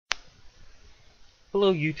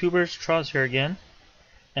Hello YouTubers, Troz here again,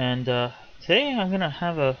 and today I'm gonna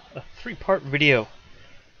have a three-part video.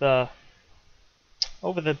 Over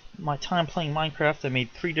my time playing Minecraft, I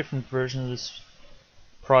made 3 different versions of this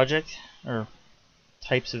project, or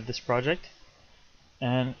types of this project,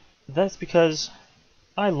 and that's because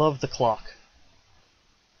I love the clock.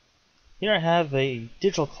 Here I have a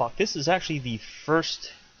digital clock. This is actually the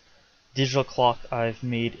first digital clock I've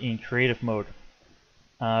made in creative mode.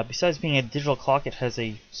 Besides being a digital clock, it has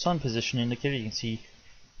a sun position indicator. You can see,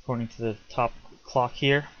 according to the top clock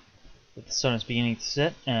here, that the sun is beginning to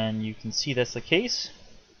set, and you can see that's the case.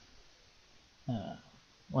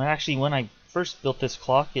 When I first built this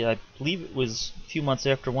clock, I believe it was a few months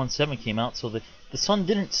after 1.7 came out, so the sun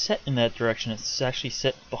didn't set in that direction. It's actually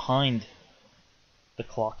set behind the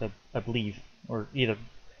clock, I believe, or either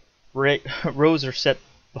rows are set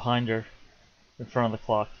behind or in front of the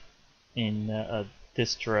clock in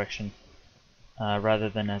this direction, rather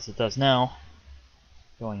than as it does now,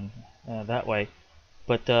 going that way.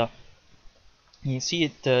 But you can see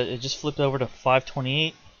it just flipped over to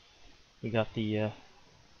 5:28. We got the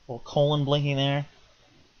little colon blinking there.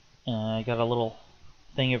 I got a little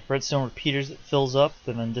thing of redstone repeaters that fills up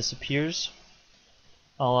and then disappears.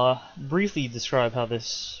 I'll briefly describe how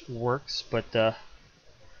this works, but the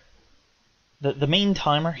main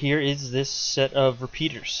timer here is this set of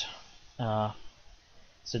repeaters.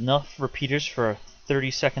 It's enough repeaters for a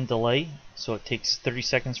 30-second delay, so it takes 30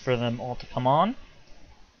 seconds for them all to come on.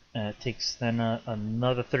 It takes then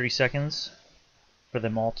another 30 seconds for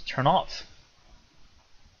them all to turn off.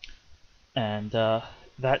 And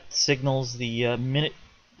that signals the minute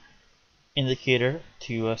indicator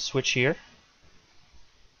to switch here.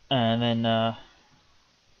 And then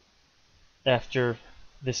after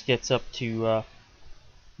this gets up to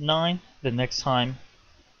 9, the next time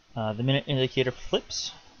the minute indicator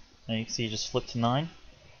flips, and you can see it just flipped to 9.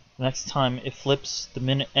 The next time it flips, the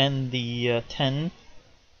minute and the tens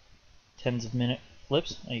of minute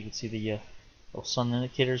flips. And you can see the little sun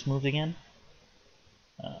indicators moved again.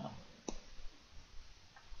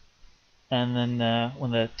 And then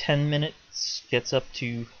when the 10 minutes gets up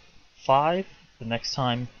to 5, the next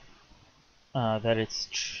time that it's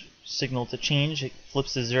signaled to change, it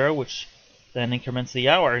flips to 0, which then increments the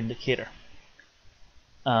hour indicator.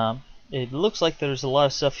 It looks like there's a lot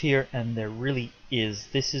of stuff here, and there really is.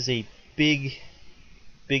 This is a big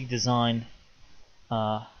design.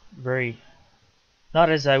 Very not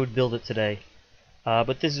as I would build it today,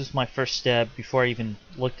 but this is my first stab before I even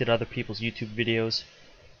looked at other people's YouTube videos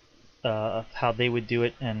of how they would do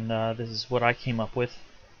it, and this is what I came up with.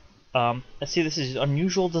 I see this is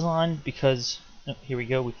unusual design because here we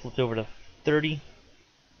go. We flipped over to 30.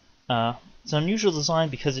 It's an unusual design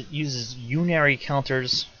because it uses unary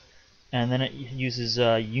counters, and then it uses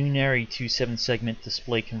unary to 7-segment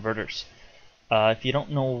display converters. If you don't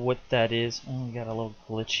know what that is, oh, we got a little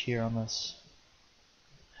glitch here on this.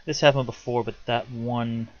 This happened before, but that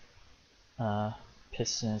one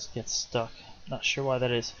piston gets stuck. Not sure why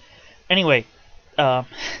that is. Anyway,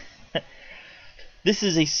 this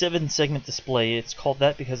is a 7-segment display. It's called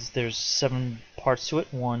that because there's 7 parts to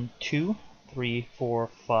it. 1, 2, 3, 4,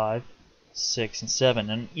 5, 6, and 7,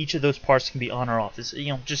 and each of those parts can be on or off. It's,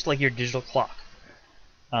 just like your digital clock.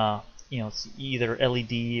 It's either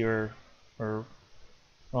LED or LED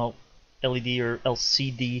or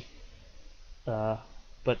LCD.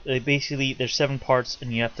 But basically, there's 7 parts,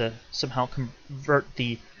 and you have to somehow convert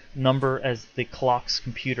the number as the clock's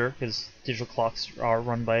computer, because digital clocks are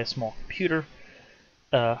run by a small computer.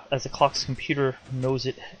 As the clock's computer knows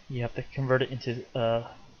it, you have to convert it into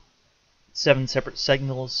 7 separate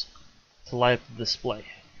signals to light up the display.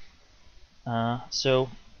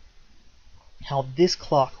 So how this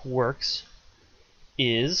clock works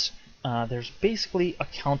is there's basically a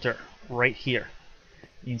counter right here.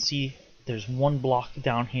 You can see there's one block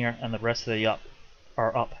down here, and the rest of the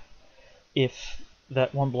are up. If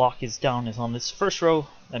that one block is on this first row,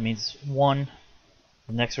 that means 1.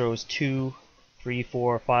 The next row is 2, 3,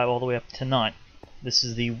 4, 5, all the way up to 9. This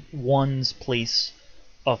is the ones place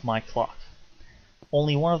of my clock.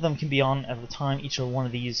 Only one of them can be on at a time. Each of one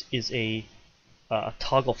of these is a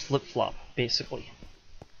toggle flip-flop, basically.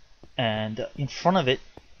 And in front of it,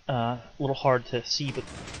 a little hard to see, but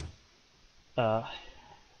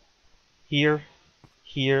here,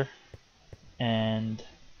 and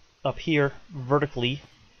up here, vertically,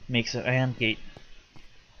 makes an AND gate.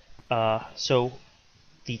 So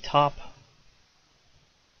the top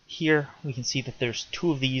here, we can see that there's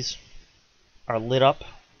 2 of these are lit up,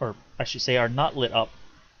 or I should say are not lit up.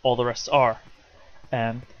 All the rest are.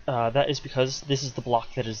 And that is because this is the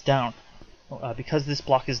block that is down. Because this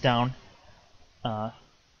block is down,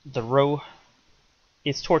 the row,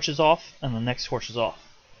 its torch is off, and the next torch is off.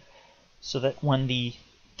 So that when the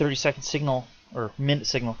 30-second signal or minute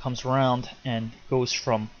signal comes around and goes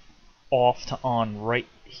from off to on right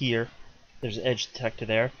here, there's an edge detector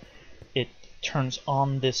there, it turns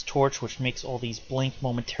on this torch, which makes all these blink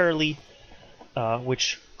momentarily,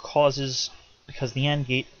 which causes, because the AND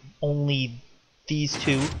gate, only these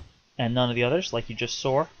two and none of the others, like you just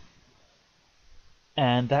saw,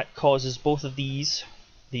 and that causes both of these,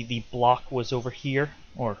 the block was over here,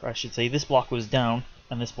 or I should say this block was down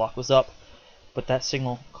and this block was up, but that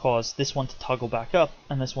signal caused this one to toggle back up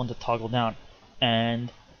and this one to toggle down.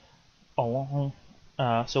 And along,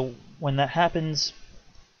 so when that happens,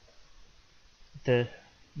 the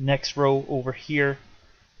next row over here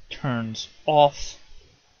turns off,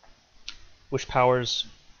 which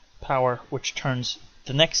which turns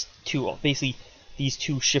the next two off. Basically, these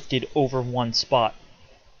two shifted over one spot,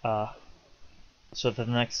 so that the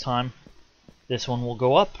next time this one will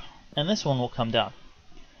go up and this one will come down.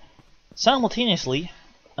 Simultaneously,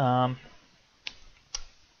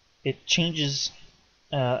 it changes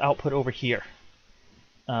output over here.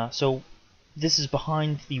 So this is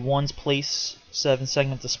behind the ones place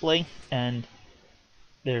 7-segment display, and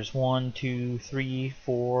there's 1, 2, 3,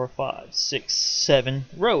 4, 5, 6, 7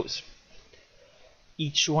 rows.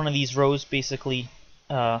 Each one of these rows basically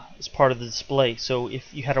is part of the display. So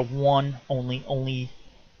if you had a 1 only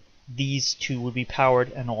these two would be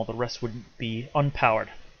powered and all the rest would be unpowered.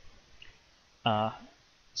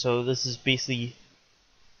 So this is basically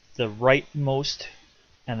the rightmost,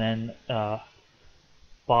 and then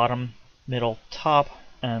bottom, middle, top,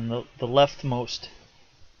 and the leftmost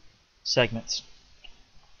segments.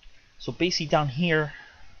 So basically down here,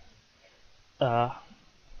 the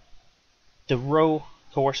row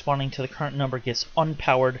corresponding to the current number gets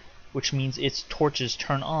unpowered, which means its torches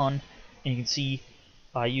turn on, and you can see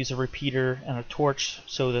I use a repeater and a torch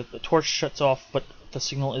so that the torch shuts off, but the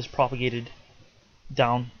signal is propagated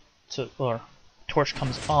down to, or torch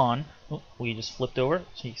comes on. Oh, we just flipped over,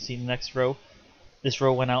 so you can see the next row. This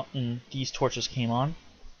row went out and these torches came on.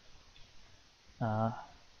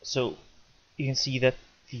 So you can see that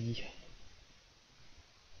the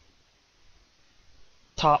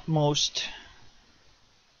topmost,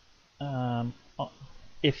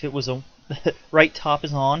 if it was a right top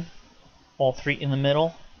is on, all three in the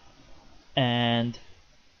middle, and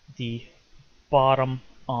the bottom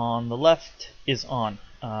on the left is on,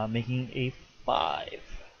 making a 5.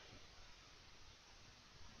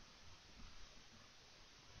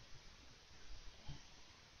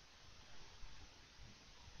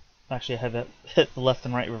 Actually, I had that hit the left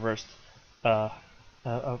and right reversed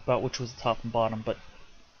about which was the top and bottom, but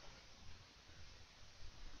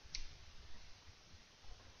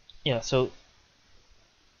yeah, so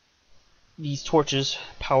these torches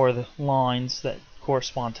power the lines that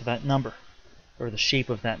correspond to that number, or the shape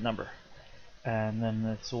of that number. And then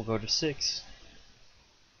this will go to 6.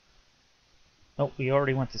 Oh, we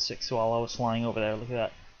already went to 6 while I was flying over there. Look at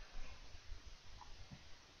that.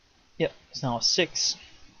 Yep, it's now a 6.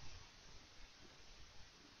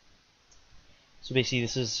 So basically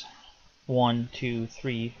this is 1, 2,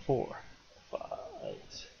 3, 4, 5,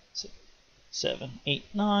 6, 7, 8,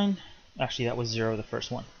 9. Actually, that was 0, the first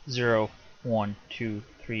one. 0, 1, 2,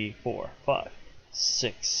 3, 4, 5,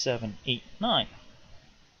 6, 7, 8, 9.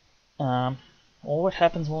 Well, what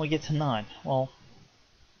happens when we get to 9? Well,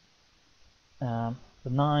 the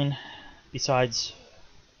 9, besides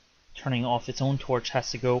turning off its own torch, has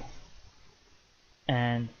to go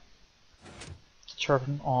and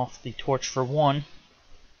turn off the torch for 1,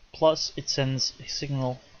 plus it sends a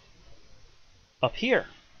signal up here.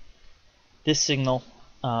 This signal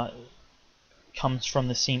comes from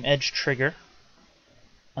the same edge trigger.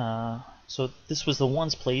 So this was the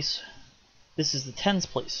 1's place. This is the 10's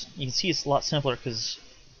place. You can see it's a lot simpler because,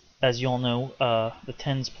 as you all know, the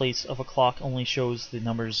 10's place of a clock only shows the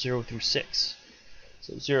numbers 0 through 6.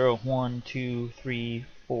 So 0, 1, 2, 3,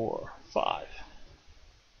 4, 5.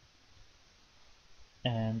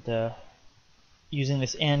 And using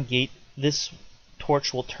this AND gate, this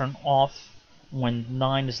torch will turn off when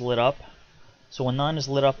 9 is lit up. So when 9 is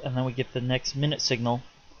lit up and then we get the next minute signal,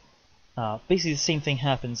 basically the same thing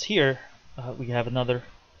happens here. We have another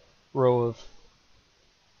row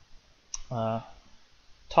of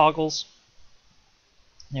toggles,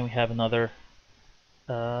 and we have another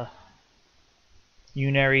unary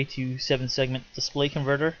to 7-segment display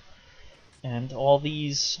converter, and all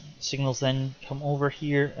these signals then come over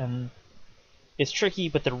here, and it's tricky,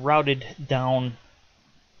 but they're routed down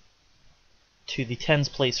to the 10's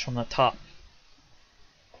place from the top.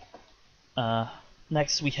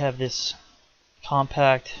 Next we have this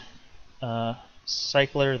compact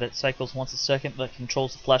cycler that cycles once a second that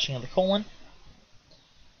controls the flashing of the colon.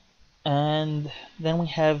 And then we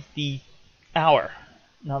have the hour.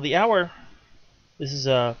 Now the hour, this is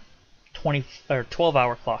a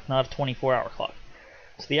 12-hour clock, not a 24-hour clock.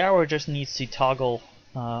 So the hour just needs to toggle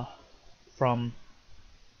from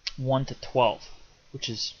 1 to 12, which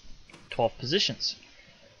is 12 positions.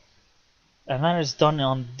 And that is done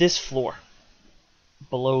on this floor,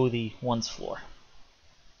 below the ones floor.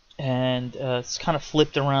 And it's kind of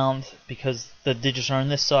flipped around because the digits are on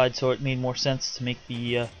this side, so it made more sense to make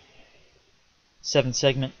the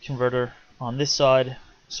 7-segment converter on this side,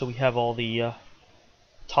 so we have all the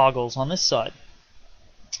toggles on this side.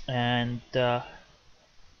 And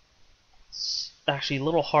it's actually a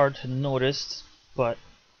little hard to notice, but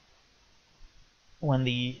when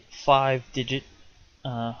the 5-digit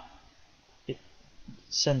it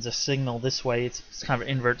sends a signal this way, it's kind of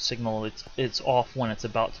an invert signal. It's off when it's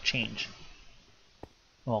about to change.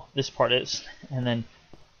 Well, this part is, and then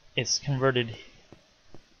it's converted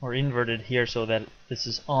or inverted here so that this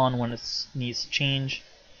is on when it needs to change.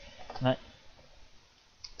 And that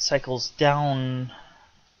cycles down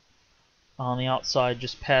on the outside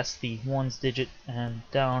just past the 1's digit and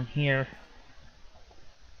down here.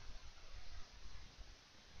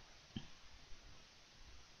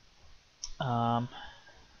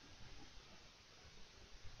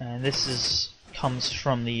 And this comes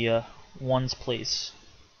from the 1's place,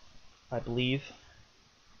 I believe.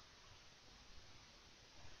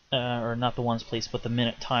 Or not the 1's place, but the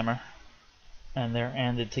minute timer. And they're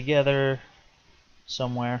ANDed together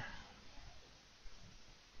somewhere.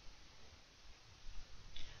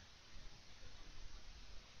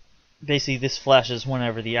 Basically, this flashes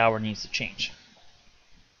whenever the hour needs to change.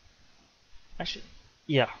 Actually,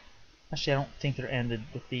 yeah. Actually, I don't think they're ANDed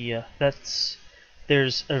with the.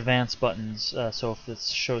 There's advanced buttons, so if this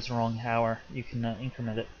shows the wrong hour, you can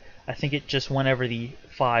increment it. I think it just whenever the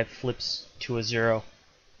 5 flips to a 0,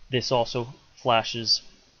 this also flashes,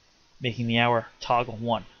 making the hour toggle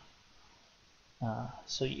 1.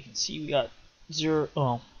 So you can see we got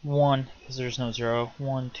 1, because there's no 0.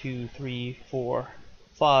 1, 2, 3, 4,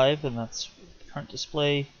 5, and that's the current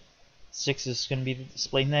display. 6 is going to be the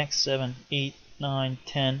display next. 7, 8, 9,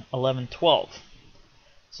 10, 11, 12.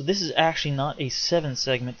 So this is actually not a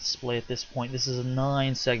 7-segment display at this point. This is a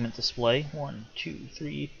 9-segment display. 1, 2,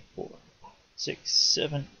 3, 4, 6,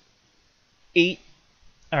 7, 8.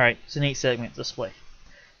 Alright, it's an 8-segment display.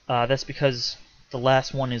 That's because the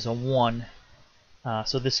last one is a 1.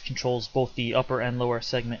 So this controls both the upper and lower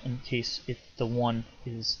segment in case if the 1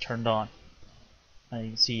 is turned on.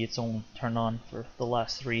 You can see it's only turned on for the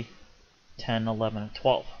last 3, 10, 11, and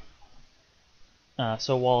 12.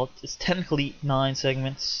 So while it's technically 9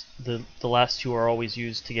 segments, the last 2 are always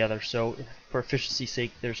used together. So for efficiency's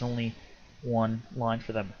sake, there's only 1 line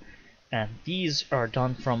for them. And these are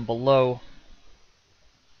done from below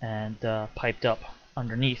and piped up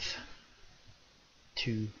underneath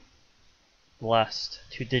to the last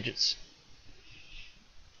 2 digits.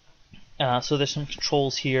 So there's some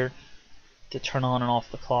controls here to turn on and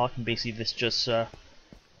off the clock, and basically this just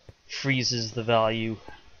freezes the value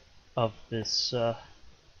of this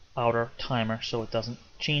outer timer so it doesn't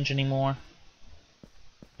change anymore.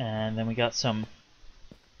 And then we got some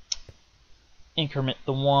increment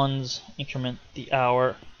the 1s, increment the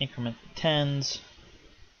hour, increment the 10s,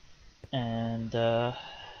 and there's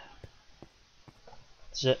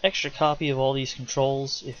an extra copy of all these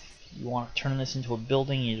controls. If you want to turn this into a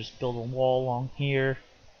building, you just build a wall along here.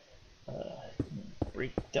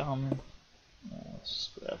 Break down. Let's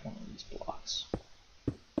just grab one of these blocks.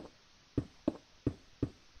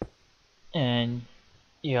 And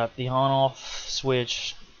you got the on-off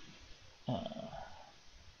switch.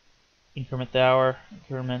 Increment the hour,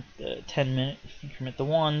 increment the 10-minute, increment the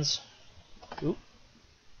 1s. Oop.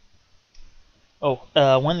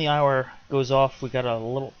 Oh, when the hour goes off, we got a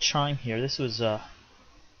little chime here. This was, I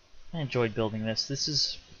enjoyed building this. This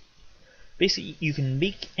is, basically, you can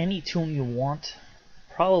make any tune you want,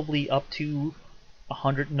 probably up to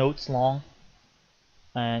 100 notes long.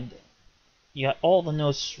 And you got all the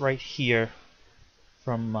notes right here,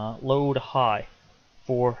 from low to high,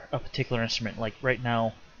 for a particular instrument. Like right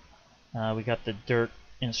now, we got the dirt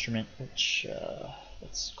instrument, which,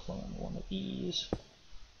 let's clone one of these.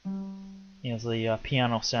 Is the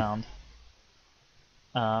piano sound.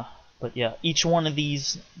 But yeah, each one of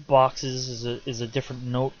these boxes is a different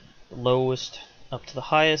note, the lowest up to the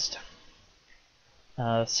highest.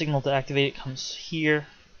 Signal to activate it comes here,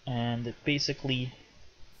 and it basically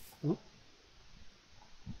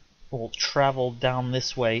will travel down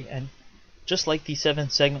this way. And just like the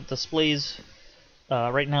 7-segment displays,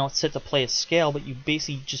 right now it's set to play a scale, but you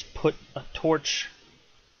basically just put a torch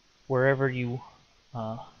wherever you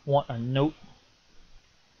want a note.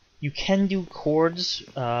 You can do chords,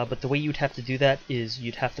 but the way you'd have to do that is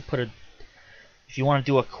you'd have to put if you want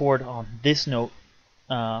to do a chord on this note,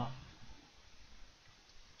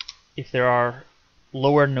 if there are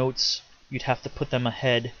lower notes, you'd have to put them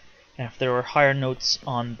ahead, and if there are higher notes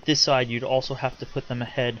on this side, you'd also have to put them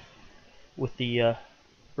ahead with the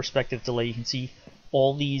respective delay. You can see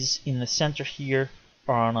all these in the center here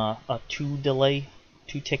are on a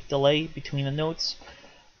 2-tick delay between the notes.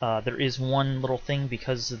 There is one little thing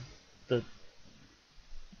because of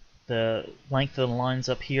the length of the lines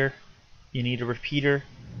up here. You need a repeater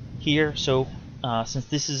here, so since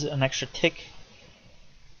this is an extra tick,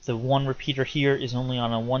 the one repeater here is only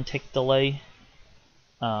on a 1-tick delay,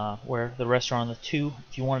 where the rest are on the 2.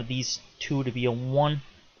 If you wanted these 2 to be a 1,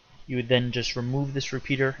 you would then just remove this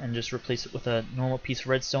repeater and just replace it with a normal piece of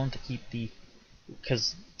redstone to keep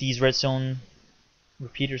because these redstone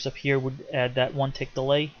repeaters up here would add that 1-tick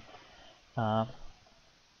delay.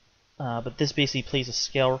 But this basically plays a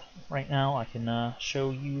scale right now. I can show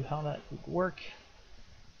you how that would work.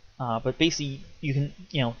 But basically, you can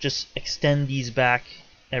just extend these back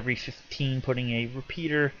every 15, putting a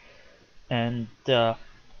repeater, and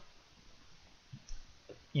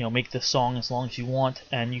make the song as long as you want.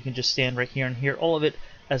 And you can just stand right here and hear all of it,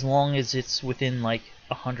 as long as it's within like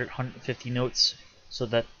 150 notes, so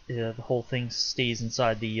that the whole thing stays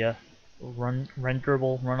inside the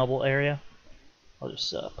runnable area. I'll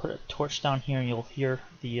just put a torch down here and you'll hear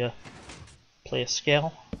the play a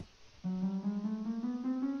scale.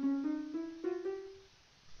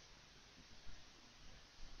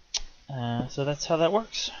 So that's how that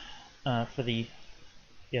works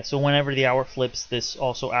so whenever the hour flips, this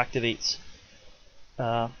also activates.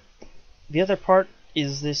 The other part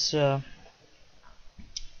is this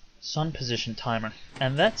sun position timer,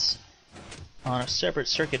 and that's on a separate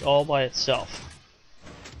circuit all by itself.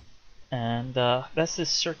 And that's this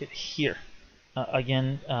circuit here.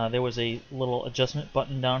 Again, there was a little adjustment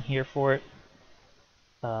button down here for it,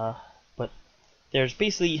 but there's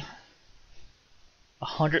basically a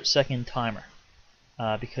 100-second timer,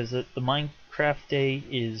 because the Minecraft day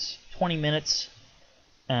is 20 minutes,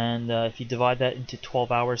 and if you divide that into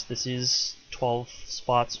 12 hours, this is 12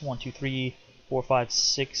 spots. 1, 2, 3, 4, 5,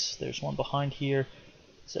 6. There's one behind here.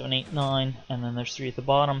 7, 8, 9, and then there's 3 at the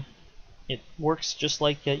bottom. It works just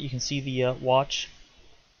like you can see the watch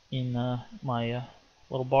in my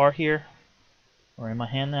little bar here, or in my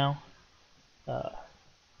hand now.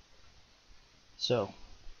 So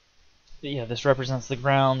yeah, this represents the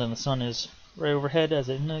ground, and the sun is right overhead as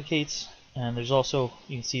it indicates. And there's also,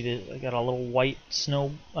 you can see that I got a little white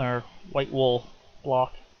snow or white wool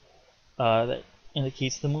block that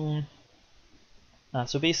indicates the moon.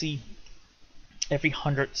 So basically, every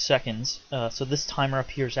 100 seconds. So this timer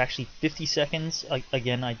up here is actually 50 seconds.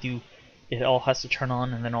 Again, it all has to turn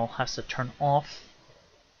on and then all has to turn off.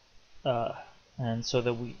 And so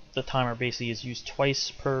that the timer basically is used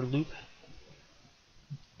twice per loop.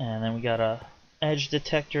 And then we got a edge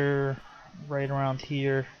detector right around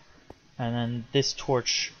here. And then this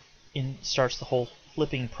torch starts the whole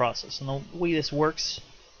flipping process. And the way this works,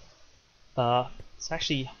 it's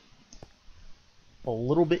actually a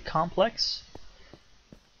little bit complex.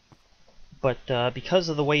 But because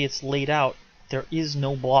of the way it's laid out, there is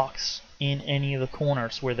no blocks in any of the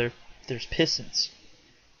corners where there's pistons.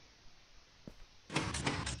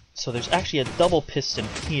 So there's actually a double piston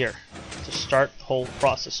here to start the whole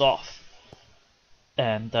process off.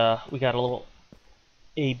 And we got a little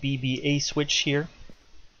ABBA switch here,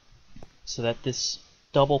 so that this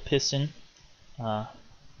double piston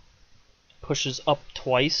pushes up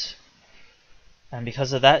twice. And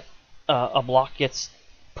because of that, a block gets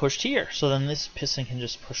pushed here, so then this piston can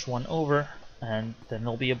just push one over, and then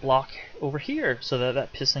there'll be a block over here, so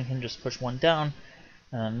that piston can just push one down,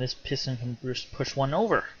 and this piston can just push one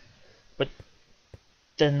over. But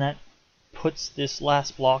then that puts this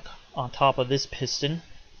last block on top of this piston,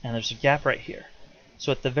 and there's a gap right here.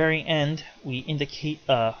 So at the very end, we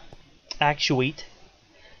actuate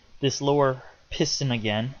this lower piston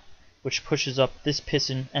again, which pushes up this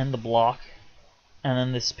piston and the block, and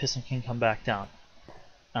then this piston can come back down.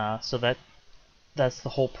 So that's the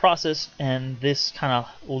whole process, and this kind of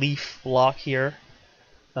leaf block here,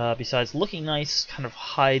 besides looking nice, kind of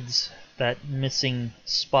hides that missing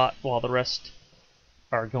spot while the rest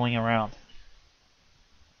are going around.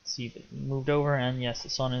 See if it moved over, and yes, the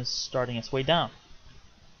sun is starting its way down.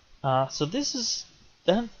 So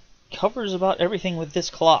that covers about everything with this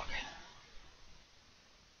clock.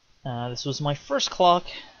 This was my first clock.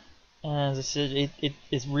 As I said,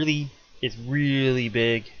 it's really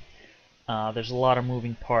big. There's a lot of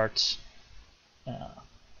moving parts.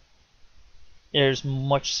 There's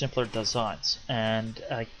much simpler designs, and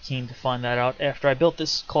I came to find that out after I built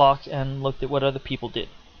this clock and looked at what other people did.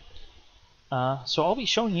 So I'll be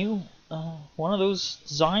showing you one of those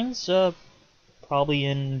designs probably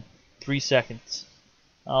in 3 seconds.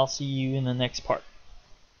 I'll see you in the next part.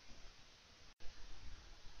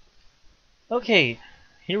 Okay,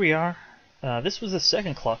 here we are. This was the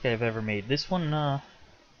second clock I've ever made. This one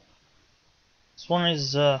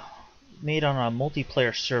is made on a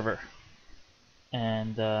multiplayer server,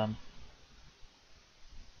 and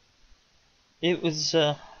it was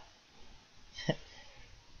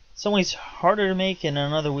some ways harder to make and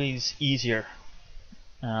in other ways easier.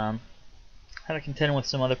 Had to contend with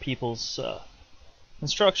some other people's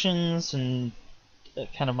instructions, and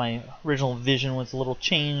kind of my original vision was a little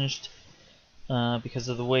changed because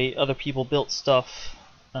of the way other people built stuff,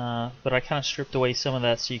 but I kind of stripped away some of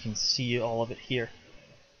that so you can see all of it here.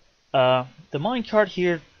 The minecart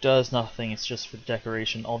here does nothing, it's just for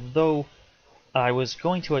decoration, although I was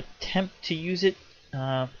going to attempt to use it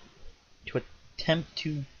to attempt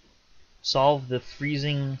to solve the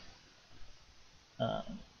freezing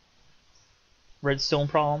redstone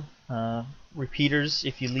problem. Repeaters,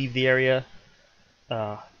 if you leave the area,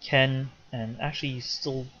 can, and actually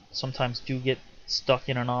still sometimes do, get stuck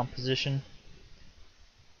in an on position.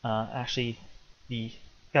 Actually, the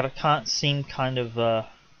got a same kind of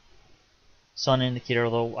sun indicator,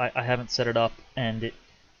 although I haven't set it up, and it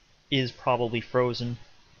is probably frozen.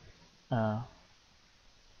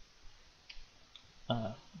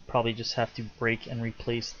 Probably just have to break and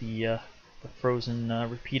replace the frozen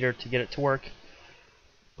repeater to get it to work.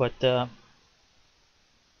 But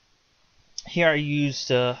here I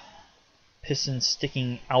used pistons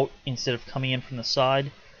sticking out instead of coming in from the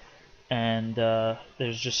side, and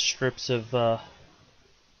there's just strips of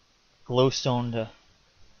glowstone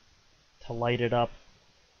to light it up,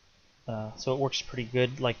 so it works pretty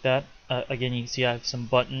good like that. Again, you can see I have some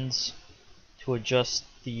buttons to adjust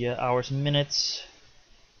the hours and minutes,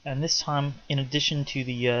 and this time, in addition to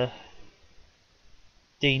the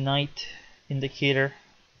day-night indicator,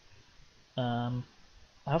 I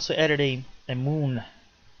also added a moon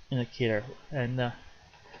indicator, and the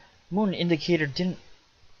moon indicator didn't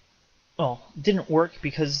work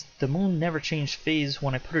because the moon never changed phase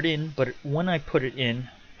when I put it in, but when I put it in,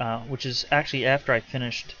 which is actually after I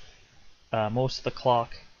finished most of the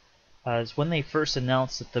clock, is when they first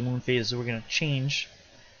announced that the moon phases were going to change.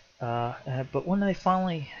 But when they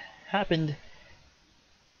finally happened,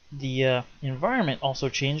 the environment also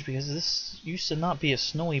changed, because this used to not be a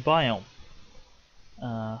snowy biome.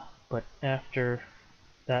 But after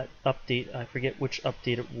that update, I forget which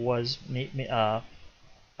update it was, I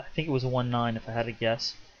think it was 1.9 if I had to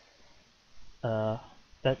guess,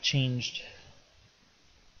 that changed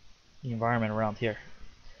the environment around here.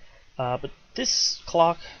 But this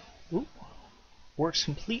clock works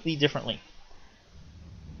completely differently.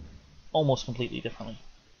 Almost completely differently.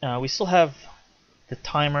 We still have the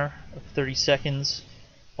timer of 30 seconds,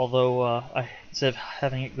 although instead of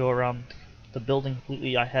having it go around the building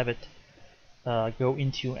completely, I have it go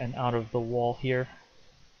into and out of the wall here.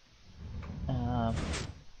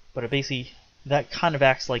 But basically, that kind of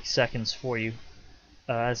acts like seconds for you.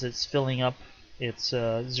 As it's filling up, it's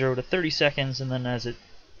 0 to 30 seconds, and then as it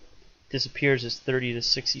disappears, it's 30 to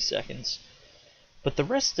 60 seconds. But the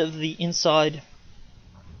rest of the inside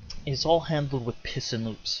is all handled with piston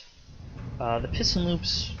loops. The piston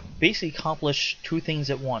loops basically accomplish two things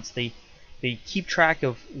at once. They keep track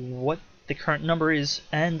of what the current number is,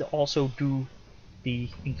 and also do the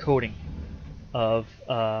encoding of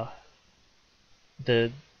the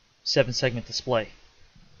 7-segment display.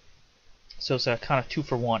 So it's a kind of 2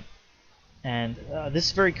 for 1. And this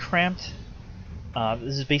is very cramped.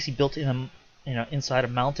 This is basically built in inside a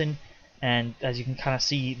mountain, and as you can kind of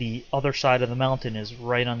see, the other side of the mountain is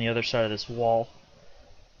right on the other side of this wall.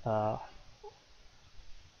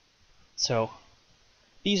 So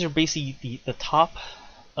these are basically the top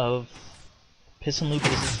of piston loop.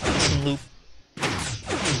 This is piston loop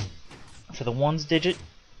for the 1s digit,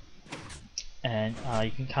 and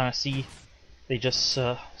you can kind of see they just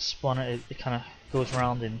spun it. It kind of goes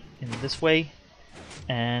around in this way,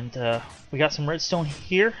 and we got some redstone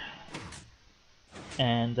here,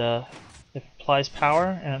 and it applies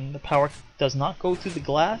power, and the power does not go through the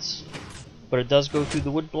glass, but it does go through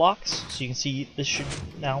the wood blocks. So you can see this should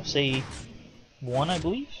now say 1, I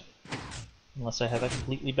believe, unless I have that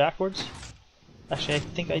completely backwards. Actually, I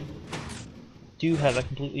think I do have that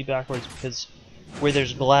completely backwards, because where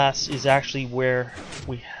there's glass is actually where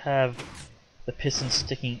we have the piston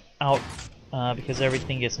sticking out because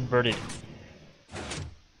everything gets inverted.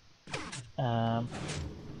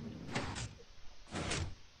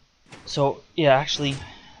 So yeah, actually,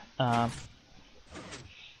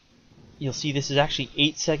 you'll see this is actually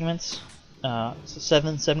 8 segments. It's a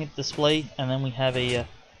 7-segment display, and then we have a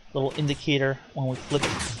little indicator when we flip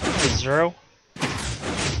to 0.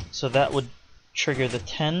 So that would trigger the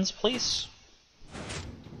tens place.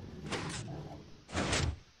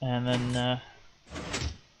 And then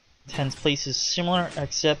tens place is similar,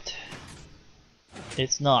 except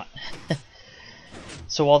it's not.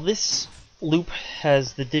 So while this loop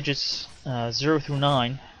has the digits 0 through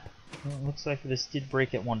 9, it looks like this did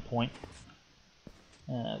break at one point.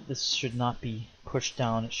 This should not be pushed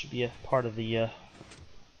down, it should be a part of the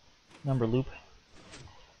number loop.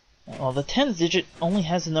 Well, the tens digit only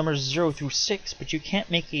has the numbers 0 through 6, but you can't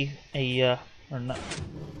make or not,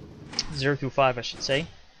 0 through 5 I should say,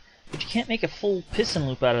 but you can't make a full piston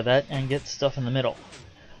loop out of that and get stuff in the middle.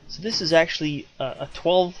 So this is actually a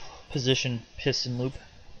 12 position piston loop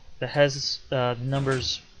that has the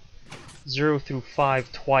numbers 0 through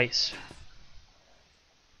 5 twice.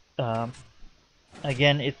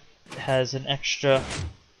 Again, it has an extra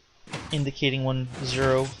indicating when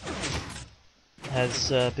 0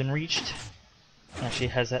 has been reached. Actually,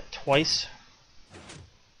 it has that twice.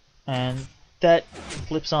 And that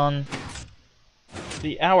flips on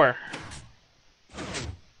the hour.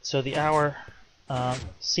 So the hour,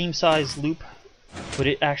 same size loop, but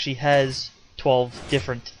it actually has 12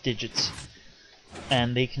 different digits.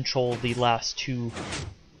 And they control the last 2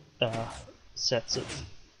 sets of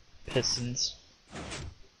pistons.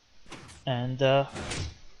 And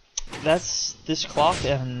that's this clock,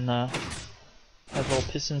 and have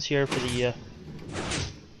little pistons here for the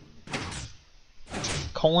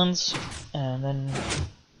colons, and then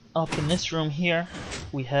up in this room here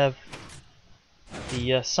we have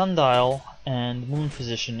the sundial and moon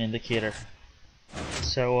position indicator.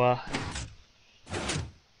 So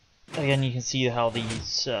again, you can see how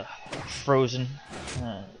these are frozen.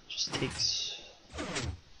 It just takes, I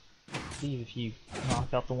believe if you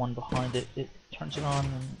knock out the one behind it, it turns it on,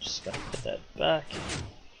 and just gotta put that back.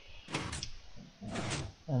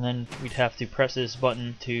 And then we'd have to press this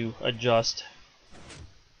button to adjust.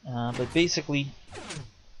 But basically,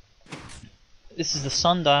 this is the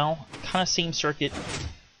sundial, kind of same circuit.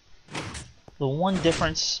 The one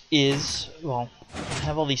difference is, well, I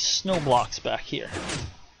have all these snow blocks back here.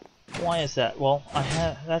 Why is that? Well,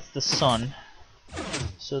 that's the sun,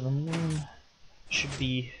 so the moon should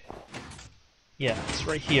be, yeah, it's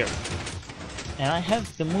right here. And I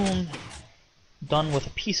have the moon done with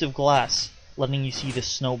a piece of glass, letting you see the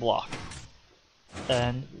snow block.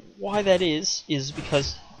 And why that is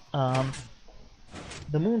because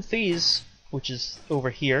the moon phase, which is over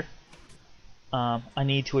here, I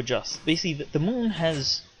need to adjust. Basically, the moon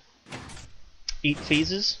has 8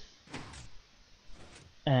 phases,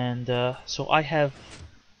 and so I have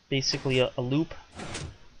basically a loop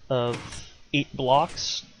of 8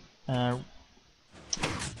 blocks.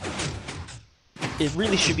 It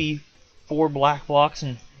really should be 4 black blocks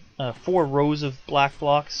and 4 rows of black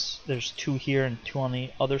blocks. There's 2 here and 2 on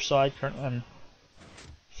the other side, and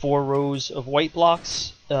 4 rows of white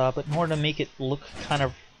blocks. But in order to make it look kind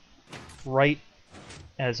of right,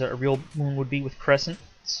 as a real moon would be with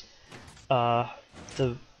crescents,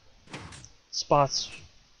 the spots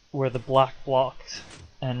where the black blocks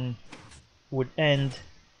and would end,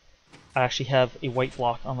 I actually have a white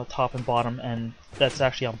block on the top and bottom, and that's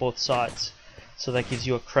actually on both sides. So that gives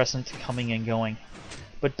you a crescent coming and going.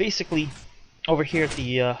 But basically, over here at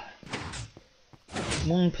the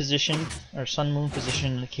moon position, or sun-moon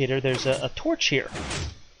position indicator, there's a torch here.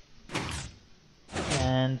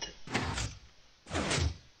 And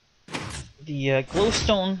the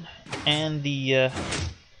glowstone and the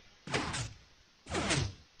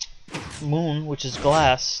moon, which is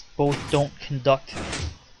glass, both don't conduct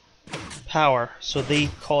power, so they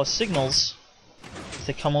cause signals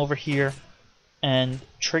to come over here and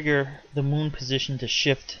trigger the moon position to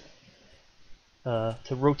shift, to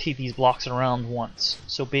rotate these blocks around once.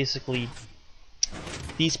 So basically,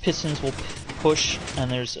 these pistons will push, and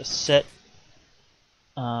there's a set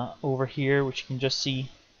over here, which you can just see.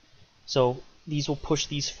 So these will push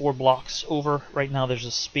these 4 blocks over. Right now there's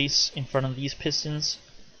a space in front of these pistons,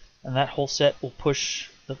 and that whole set will push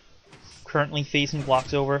the currently facing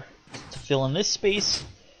blocks over to fill in this space,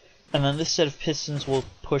 and then this set of pistons will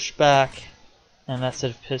push back, and that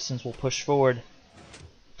set of pistons will push forward,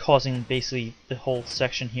 causing basically the whole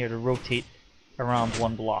section here to rotate around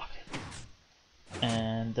one block.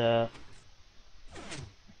 And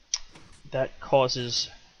that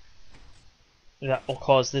will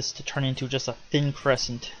cause this to turn into just a thin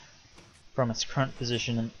crescent from its current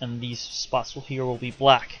position, and these spots here will be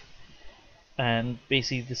black. And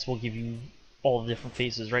basically this will give you all the different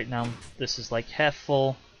phases. Right now this is like half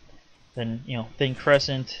full, then thin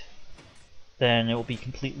crescent, then it will be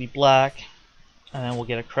completely black, and then we'll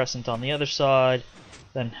get a crescent on the other side,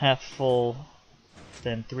 then half full,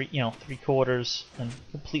 then three quarters, then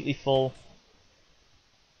completely full,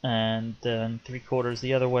 and then 3/4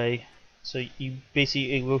 the other way. So you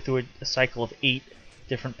basically go through a cycle of 8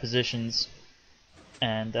 different positions,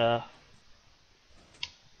 and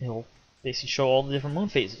it'll basically show all the different moon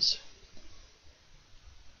phases.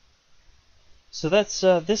 So that's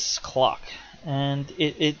this clock, and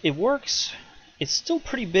it works. It's still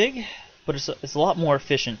pretty big, but it's a lot more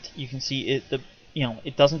efficient. You can see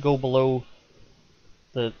it doesn't go below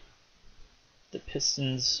the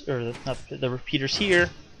pistons, or the repeaters here.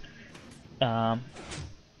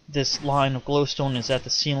 This line of glowstone is at the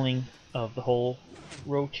ceiling of the whole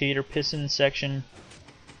rotator piston section.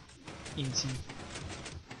 You can see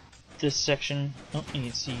this section. Oh, you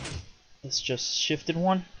can see this just shifted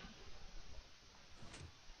one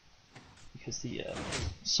because the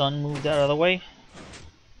sun moved out of the way,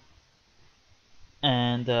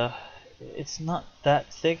 and it's not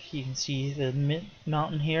that thick. You can see the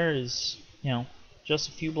mid-mountain here is just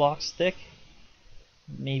a few blocks thick,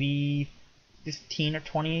 maybe 15 or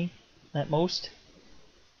 20 at most.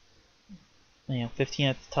 15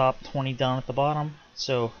 at the top, 20 down at the bottom.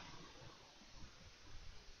 So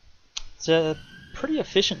it's a pretty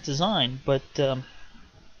efficient design, but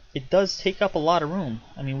it does take up a lot of room.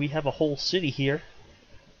 I mean, we have a whole city here,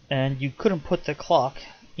 and you couldn't put the clock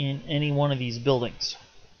in any one of these buildings.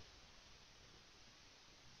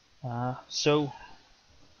 So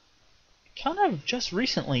kind of just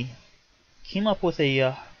recently came up with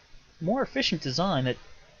a more efficient design that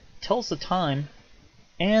tells the time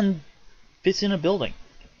and fits in a building.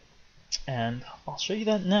 And I'll show you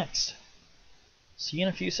that next. See you in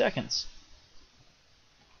a few seconds.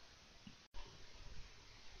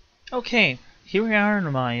 Okay, here we are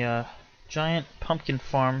in my giant pumpkin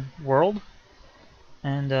farm world.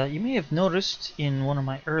 And you may have noticed in one of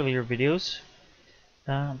my earlier videos,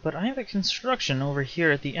 but I have a construction over here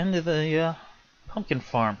at the end of the pumpkin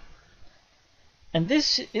farm. And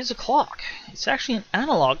this is a clock. It's actually an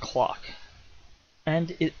analog clock,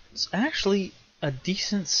 and it's actually a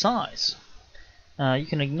decent size. You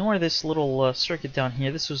can ignore this little circuit down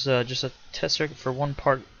here. This was just a test circuit for one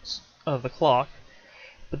part of the clock,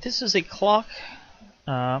 but this is a clock,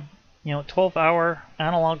 12-hour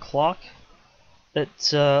analog clock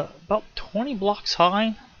that's about 20 blocks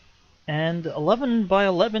high and 11 by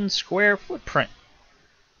 11 square footprint,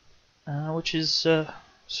 which is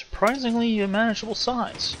surprisingly a manageable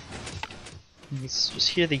size. You can just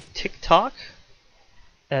hear the tick-tock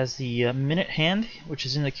as the minute hand, which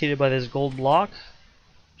is indicated by this gold block,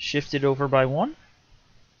 shifted over by 1.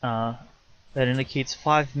 That indicates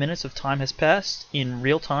 5 minutes of time has passed in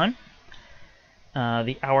real time.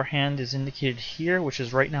 The hour hand is indicated here, which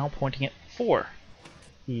is right now pointing at 4.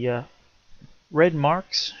 The red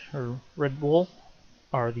marks, or red wool,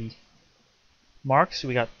 are the marks.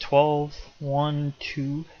 We got 12, 1,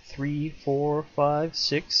 2, 3, 4, 5,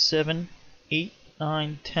 6, 7, 8,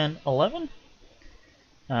 9, 10, 11.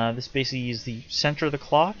 This basically is the center of the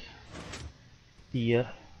clock. The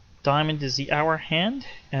diamond is the hour hand,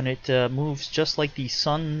 and it moves just like the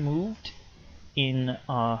sun moved in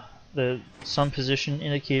the sun position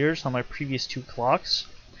indicators on my previous 2 clocks.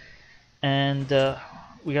 And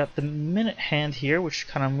we got the minute hand here, which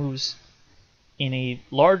kind of moves in a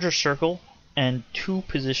larger circle and 2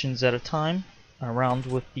 positions at a time, around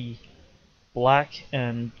with the black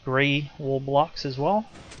and gray wool blocks as well.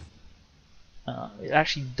 It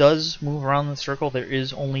actually does move around the circle. There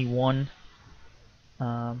is only one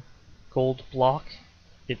gold block.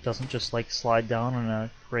 It doesn't just like slide down and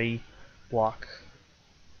a gray block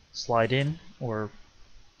slide in, or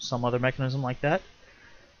some other mechanism like that.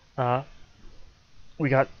 We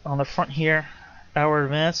got on the front here hour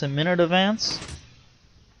advance and minute advance,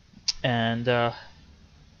 and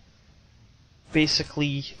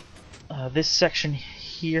basically this section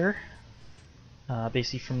here,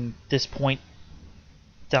 basically from this point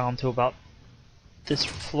down to about this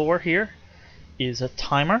floor here, is a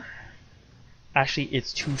timer. Actually,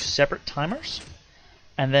 it's 2 separate timers,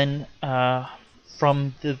 and then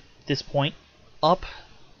from this point up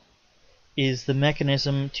is the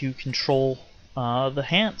mechanism to control the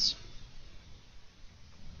hands,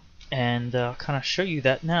 and I'll kind of show you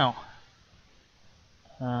that now.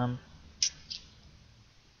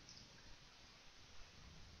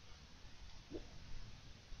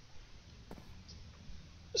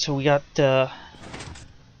 So we got, well,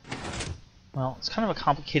 it's kind of a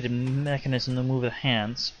complicated mechanism to move the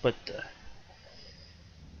hands, but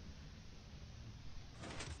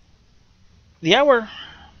the hour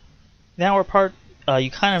part, you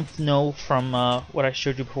kind of know from what I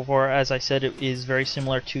showed you before. As I said, it is very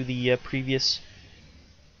similar to the previous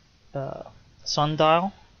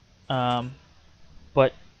sundial,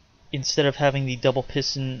 but instead of having the double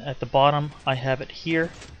piston at the bottom, I have it here.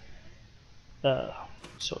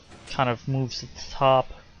 So it kind of moves to the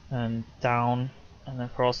top and down, and then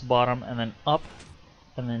across the bottom, and then up,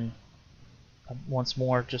 and then once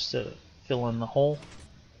more just to fill in the hole.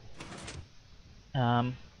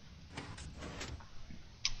 The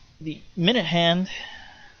minute hand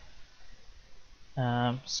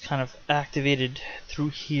is kind of activated through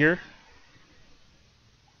here,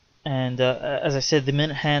 and as I said, the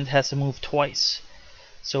minute hand has to move twice.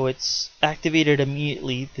 So it's activated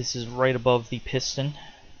immediately. This is right above the piston,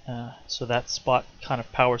 so that spot kind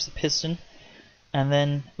of powers the piston. And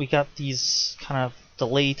then we got these kind of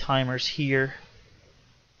delay timers here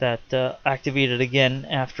that activated again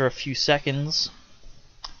after a few seconds.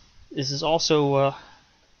 This is also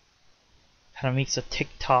kind of makes a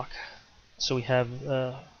tick-tock. So we have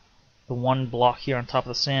the one block here on top of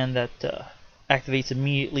the sand that activates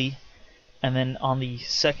immediately, and then on the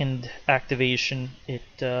second activation it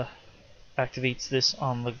activates this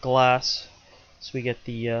on the glass, so we get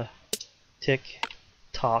the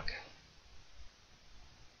tick-tock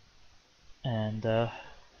and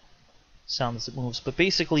sound as it moves. But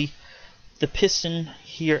basically the piston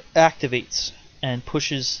here activates and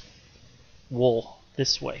pushes wool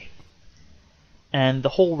this way, and the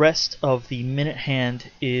whole rest of the minute hand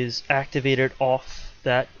is activated off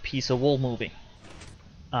that piece of wool moving.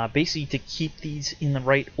 Basically, to keep these in the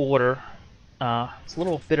right order, it's a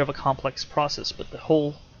little bit of a complex process, but the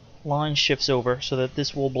whole line shifts over so that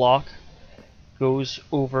this wool block goes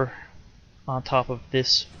over on top of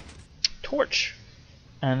this torch,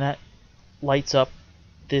 and that lights up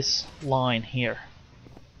this line here,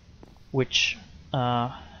 which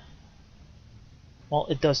well,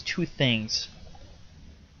 it does two things.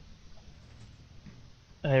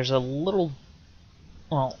 There's a little,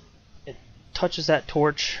 well, it touches that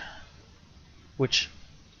torch, which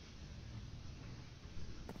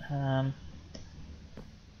what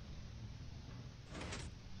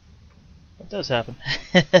does happen.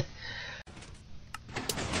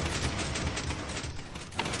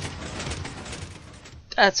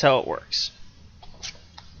 That's how it works.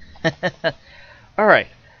 Alright,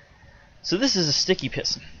 so this is a sticky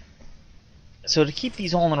piston. So to keep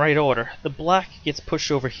these all in the right order, the black gets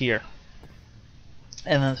pushed over here,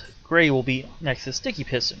 and the gray will be next to the sticky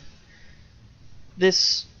piston.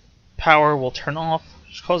 This power will turn off,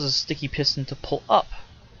 which causes the sticky piston to pull up.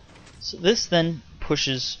 So this then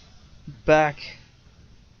pushes back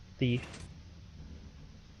the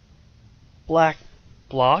black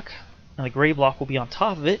block, and the gray block will be on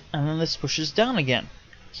top of it, and then this pushes down again,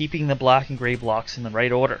 keeping the black and gray blocks in the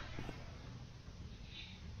right order.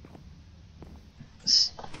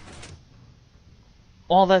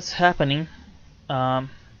 While that's happening, there's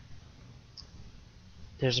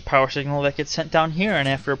a power signal that gets sent down here, and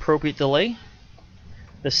after appropriate delay,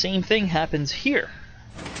 the same thing happens here.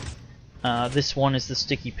 This one is the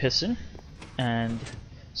sticky piston, and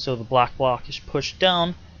so the black block is pushed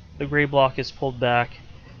down, the gray block is pulled back,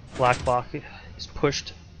 black block is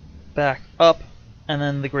pushed back up, and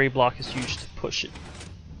then the gray block is used to push it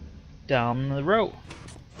down the row.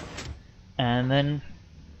 And then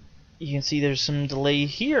you can see there's some delay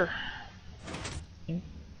here,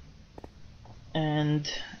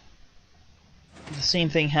 and the same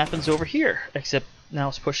thing happens over here, except now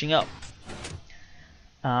it's pushing up.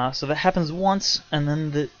 So that happens once, and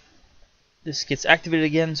then this gets activated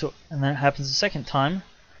again, so and then it happens a second time,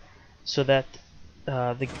 so that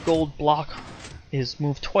the gold block is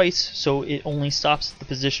moved twice, so it only stops at the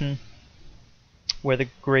position where the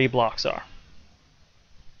gray blocks are.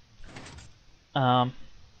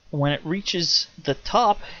 When it reaches the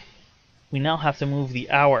top, we now have to move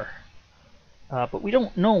the hour. But we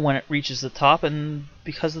don't know when it reaches the top, and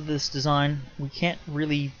because of this design, we can't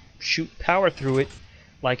really shoot power through it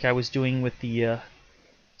like I was doing with the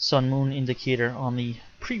sun-moon indicator on the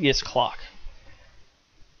previous clock.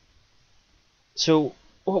 So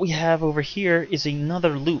what we have over here is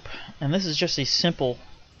another loop, and this is just a simple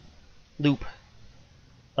loop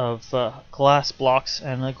of glass blocks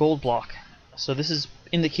and a gold block. So this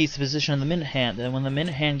indicates the position of the minute hand, and when the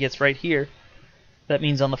minute hand gets right here, that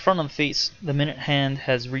means on the front of the face, the minute hand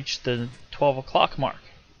has reached the 12 o'clock mark,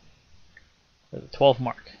 or the 12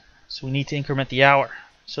 mark. So we need to increment the hour.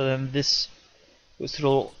 So then this Goes through a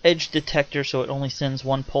little edge detector, so it only sends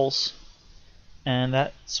one pulse, and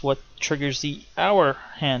that's what triggers the hour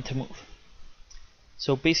hand to move.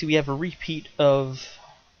 So basically we have a repeat of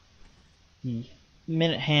the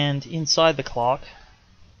minute hand inside the clock,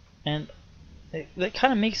 and that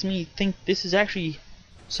kind of makes me think this is actually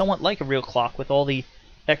somewhat like a real clock with all the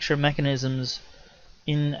extra mechanisms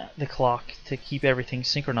in the clock to keep everything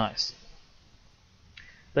synchronized.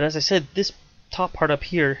 But as I said, this top part up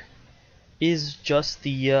here is just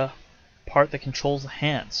the part that controls the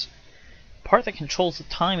hands. The part that controls the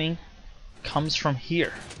timing comes from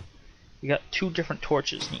here. We got two different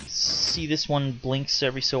torches, and you can see this one blinks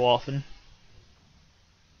every so often,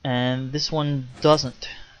 and this one doesn't.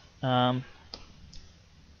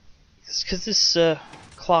 It's because this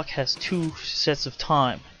clock has two sets of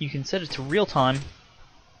time. You can set it to real time,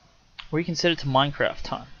 or you can set it to Minecraft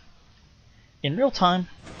time. In real time,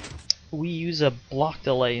 we use a block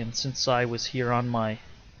delay, and since I was here on my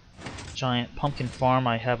giant pumpkin farm,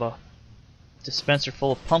 I have a dispenser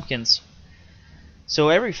full of pumpkins. So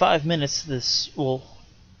every 5 minutes this will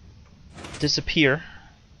disappear,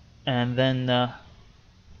 and then the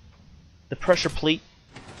pressure plate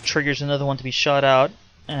triggers another one to be shot out,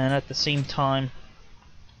 and at the same time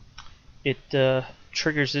it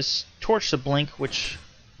triggers this torch to blink, which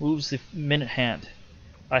moves the minute hand.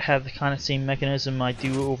 I have the kind of same mechanism I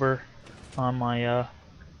do over on my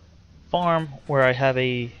farm, where I have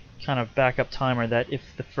a kind of backup timer that if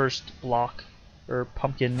the first block or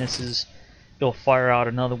pumpkin misses, it'll fire out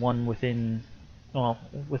another one within the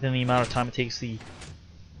amount of time it takes the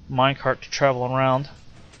minecart to travel around.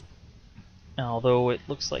 Although it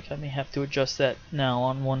looks like I may have to adjust that now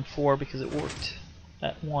on 1.4 because it worked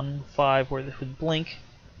at 1.5 where this would blink.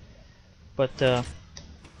 But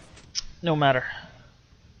no matter.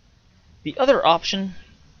 The other option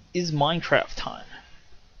is Minecraft time.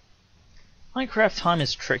 Minecraft time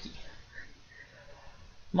is tricky.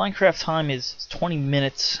 Minecraft time is 20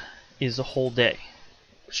 minutes is a whole day,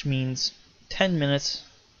 which means 10 minutes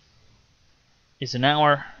is an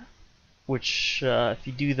hour, which if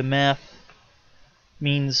you do the math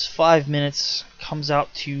means 5 minutes comes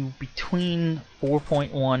out to between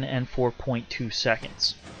 4.1 and 4.2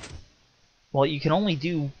 seconds. Well, you can only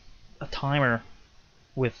do a timer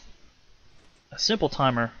with a simple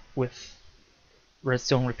timer with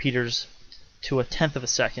redstone repeaters to 1/10 of a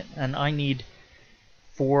second, and I need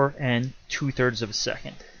 4 2/3 of a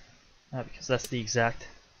second because that's the exact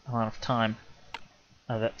amount of time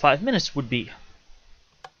that 5 minutes would be.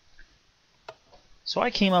 So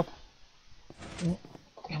I came up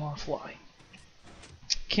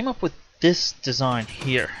with this design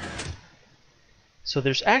here. So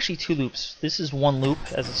there's actually two loops. This is one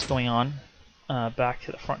loop as it's going on back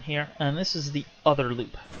to the front here, and this is the other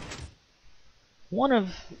loop. One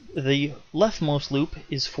of the leftmost loop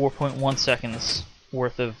is 4.1 seconds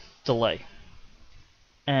worth of delay,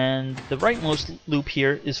 and the rightmost loop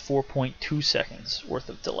here is 4.2 seconds worth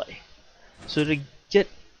of delay. So to get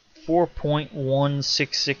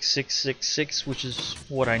 4.166666, which is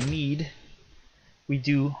what I need, we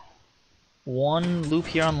do one loop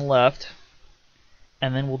here on the left,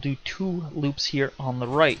 and then we'll do two loops here on the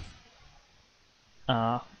right.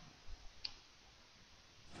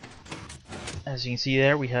 As you can see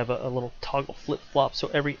there, we have a little toggle flip-flop, so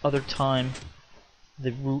every other time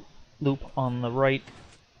the root loop on the right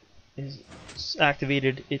is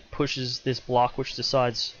activated, it pushes this block which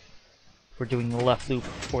decides if we're doing the left loop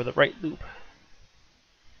or the right loop.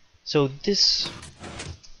 So this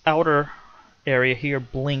outer area here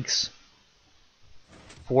blinks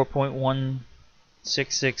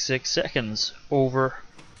 4.1666 seconds over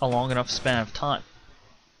a long enough span of time.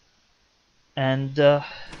 And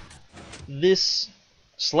this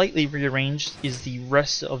slightly rearranged is the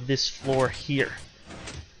rest of this floor here,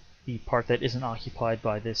 the part that isn't occupied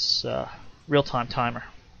by this real-time timer.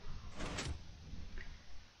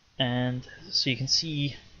 And so you can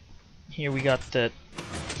see here we got that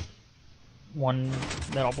one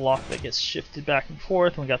metal block that gets shifted back and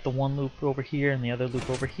forth, and we got the one loop over here and the other loop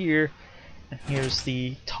over here, and here's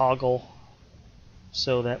the toggle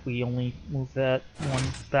so that we only move that one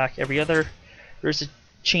back every other. There's a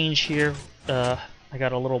change here. I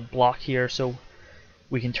got a little block here so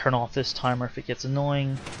we can turn off this timer if it gets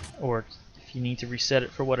annoying, or if you need to reset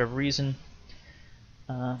it for whatever reason.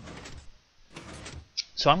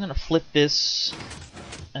 So I'm going to flip this,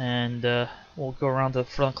 and we'll go around the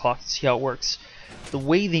front clock and see how it works. The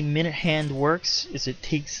way the minute hand works is it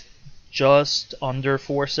takes just under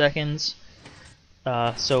 4 seconds.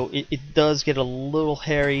 So it does get a little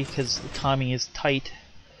hairy because the timing is tight.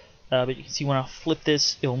 But you can see when I flip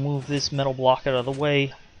this, it'll move this metal block out of the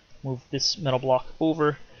way, move this metal block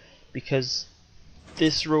over, because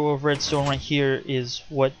this row of redstone right here is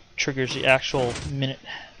what triggers the actual minute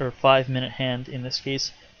or 5-minute hand in this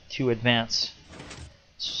case to advance.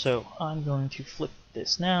 So I'm going to flip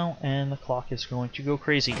this now, and the clock is going to go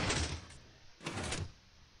crazy.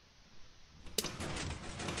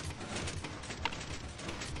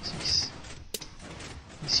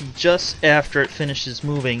 You see, just after it finishes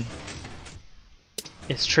moving,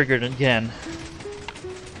 it's triggered again.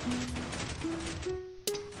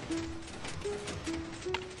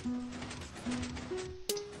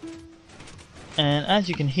 And as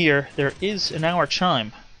you can hear, there is an hour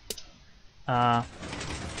chime.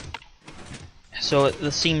 So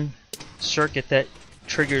the same circuit that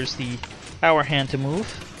triggers the hour hand to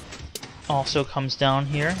move also comes down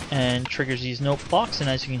here and triggers these note blocks. And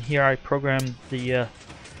as you can hear, I programmed the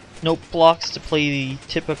note blocks to play the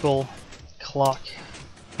typical clock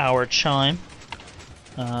hour chime.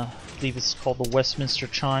 I believe it's called the Westminster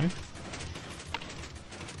chime.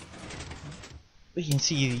 But you can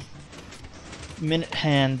see the minute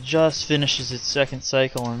hand just finishes its second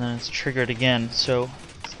cycle and then it's triggered again. So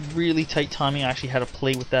it's really tight timing. I actually had to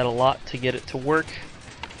play with that a lot to get it to work,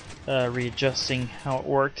 readjusting how it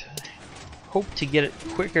worked. Hope to get it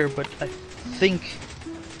quicker, but I think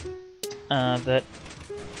that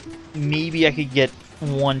maybe I could get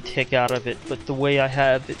one tick out of it, but the way I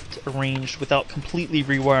have it arranged without completely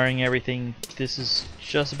rewiring everything, this is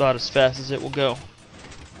just about as fast as it will go.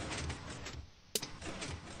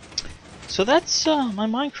 So that's my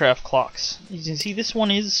Minecraft clocks. You can see this one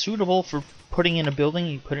is suitable for putting in a building.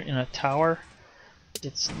 You put it in a tower.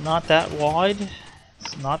 It's not that wide.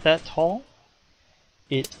 It's not that tall.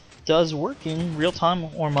 It does work in real time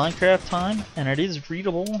or Minecraft time, and it is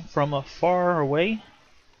readable from far away.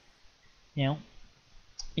 You know,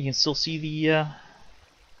 you can still see the, you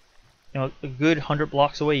know, a good 100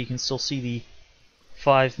 blocks away, you can still see the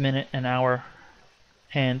 5-minute and hour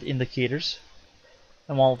hand indicators.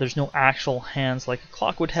 And while there's no actual hands like a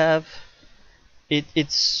clock would have,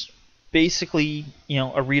 it's basically, you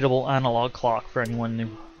know, a readable analog clock for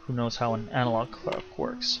anyone who knows how an analog clock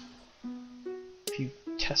works. If you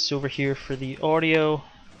test over here for the audio,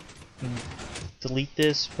 you can delete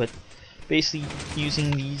this, but basically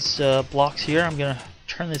using these blocks here, I'm gonna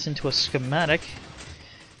turn this into a schematic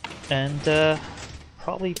and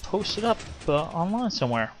probably post it up online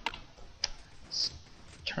somewhere. Let's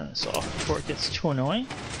turn this off before it gets too annoying,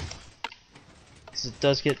 because it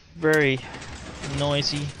does get very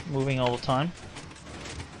noisy moving all the time.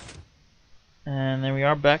 And then we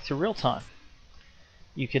are back to real time.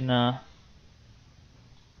 You can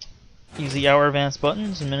use the hour advance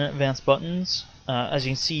buttons and minute advance buttons. As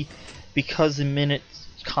you can see, because the minute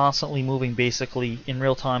is constantly moving basically in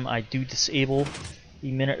real time, I do disable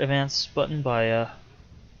the minute advance button by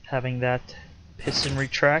having that piston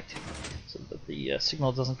retract so that the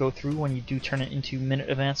signal doesn't go through when you do turn it into minute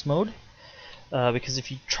advance mode. Because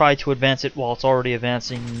if you try to advance it while it's already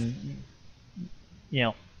advancing, you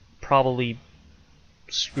know, probably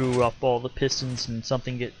screw up all the pistons and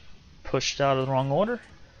something get pushed out of the wrong order.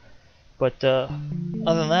 But other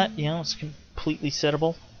than that, you know, it's completely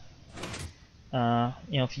settable. You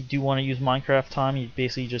know, if you do want to use Minecraft time, you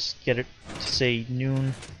basically just get it to say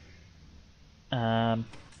noon, and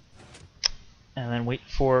then wait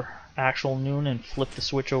for actual noon and flip the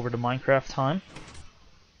switch over to Minecraft time.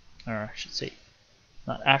 Or I should say,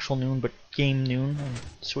 not actual noon, but game noon, and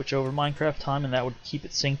switch over to Minecraft time, and that would keep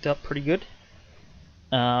it synced up pretty good.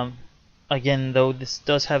 Again, though, this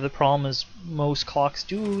does have the problem, as most clocks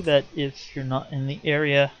do, that if you're not in the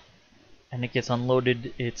area and it gets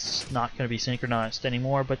unloaded, it's not going to be synchronized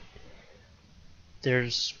anymore. But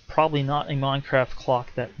there's probably not a Minecraft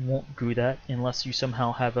clock that won't do that, unless you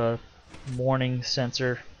somehow have a morning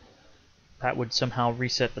sensor that would somehow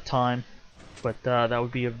reset the time. But that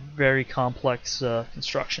would be a very complex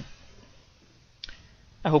construction.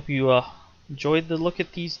 I hope you enjoyed the look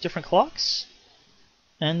at these different clocks,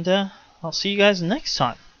 and I'll see you guys next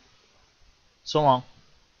time. So long.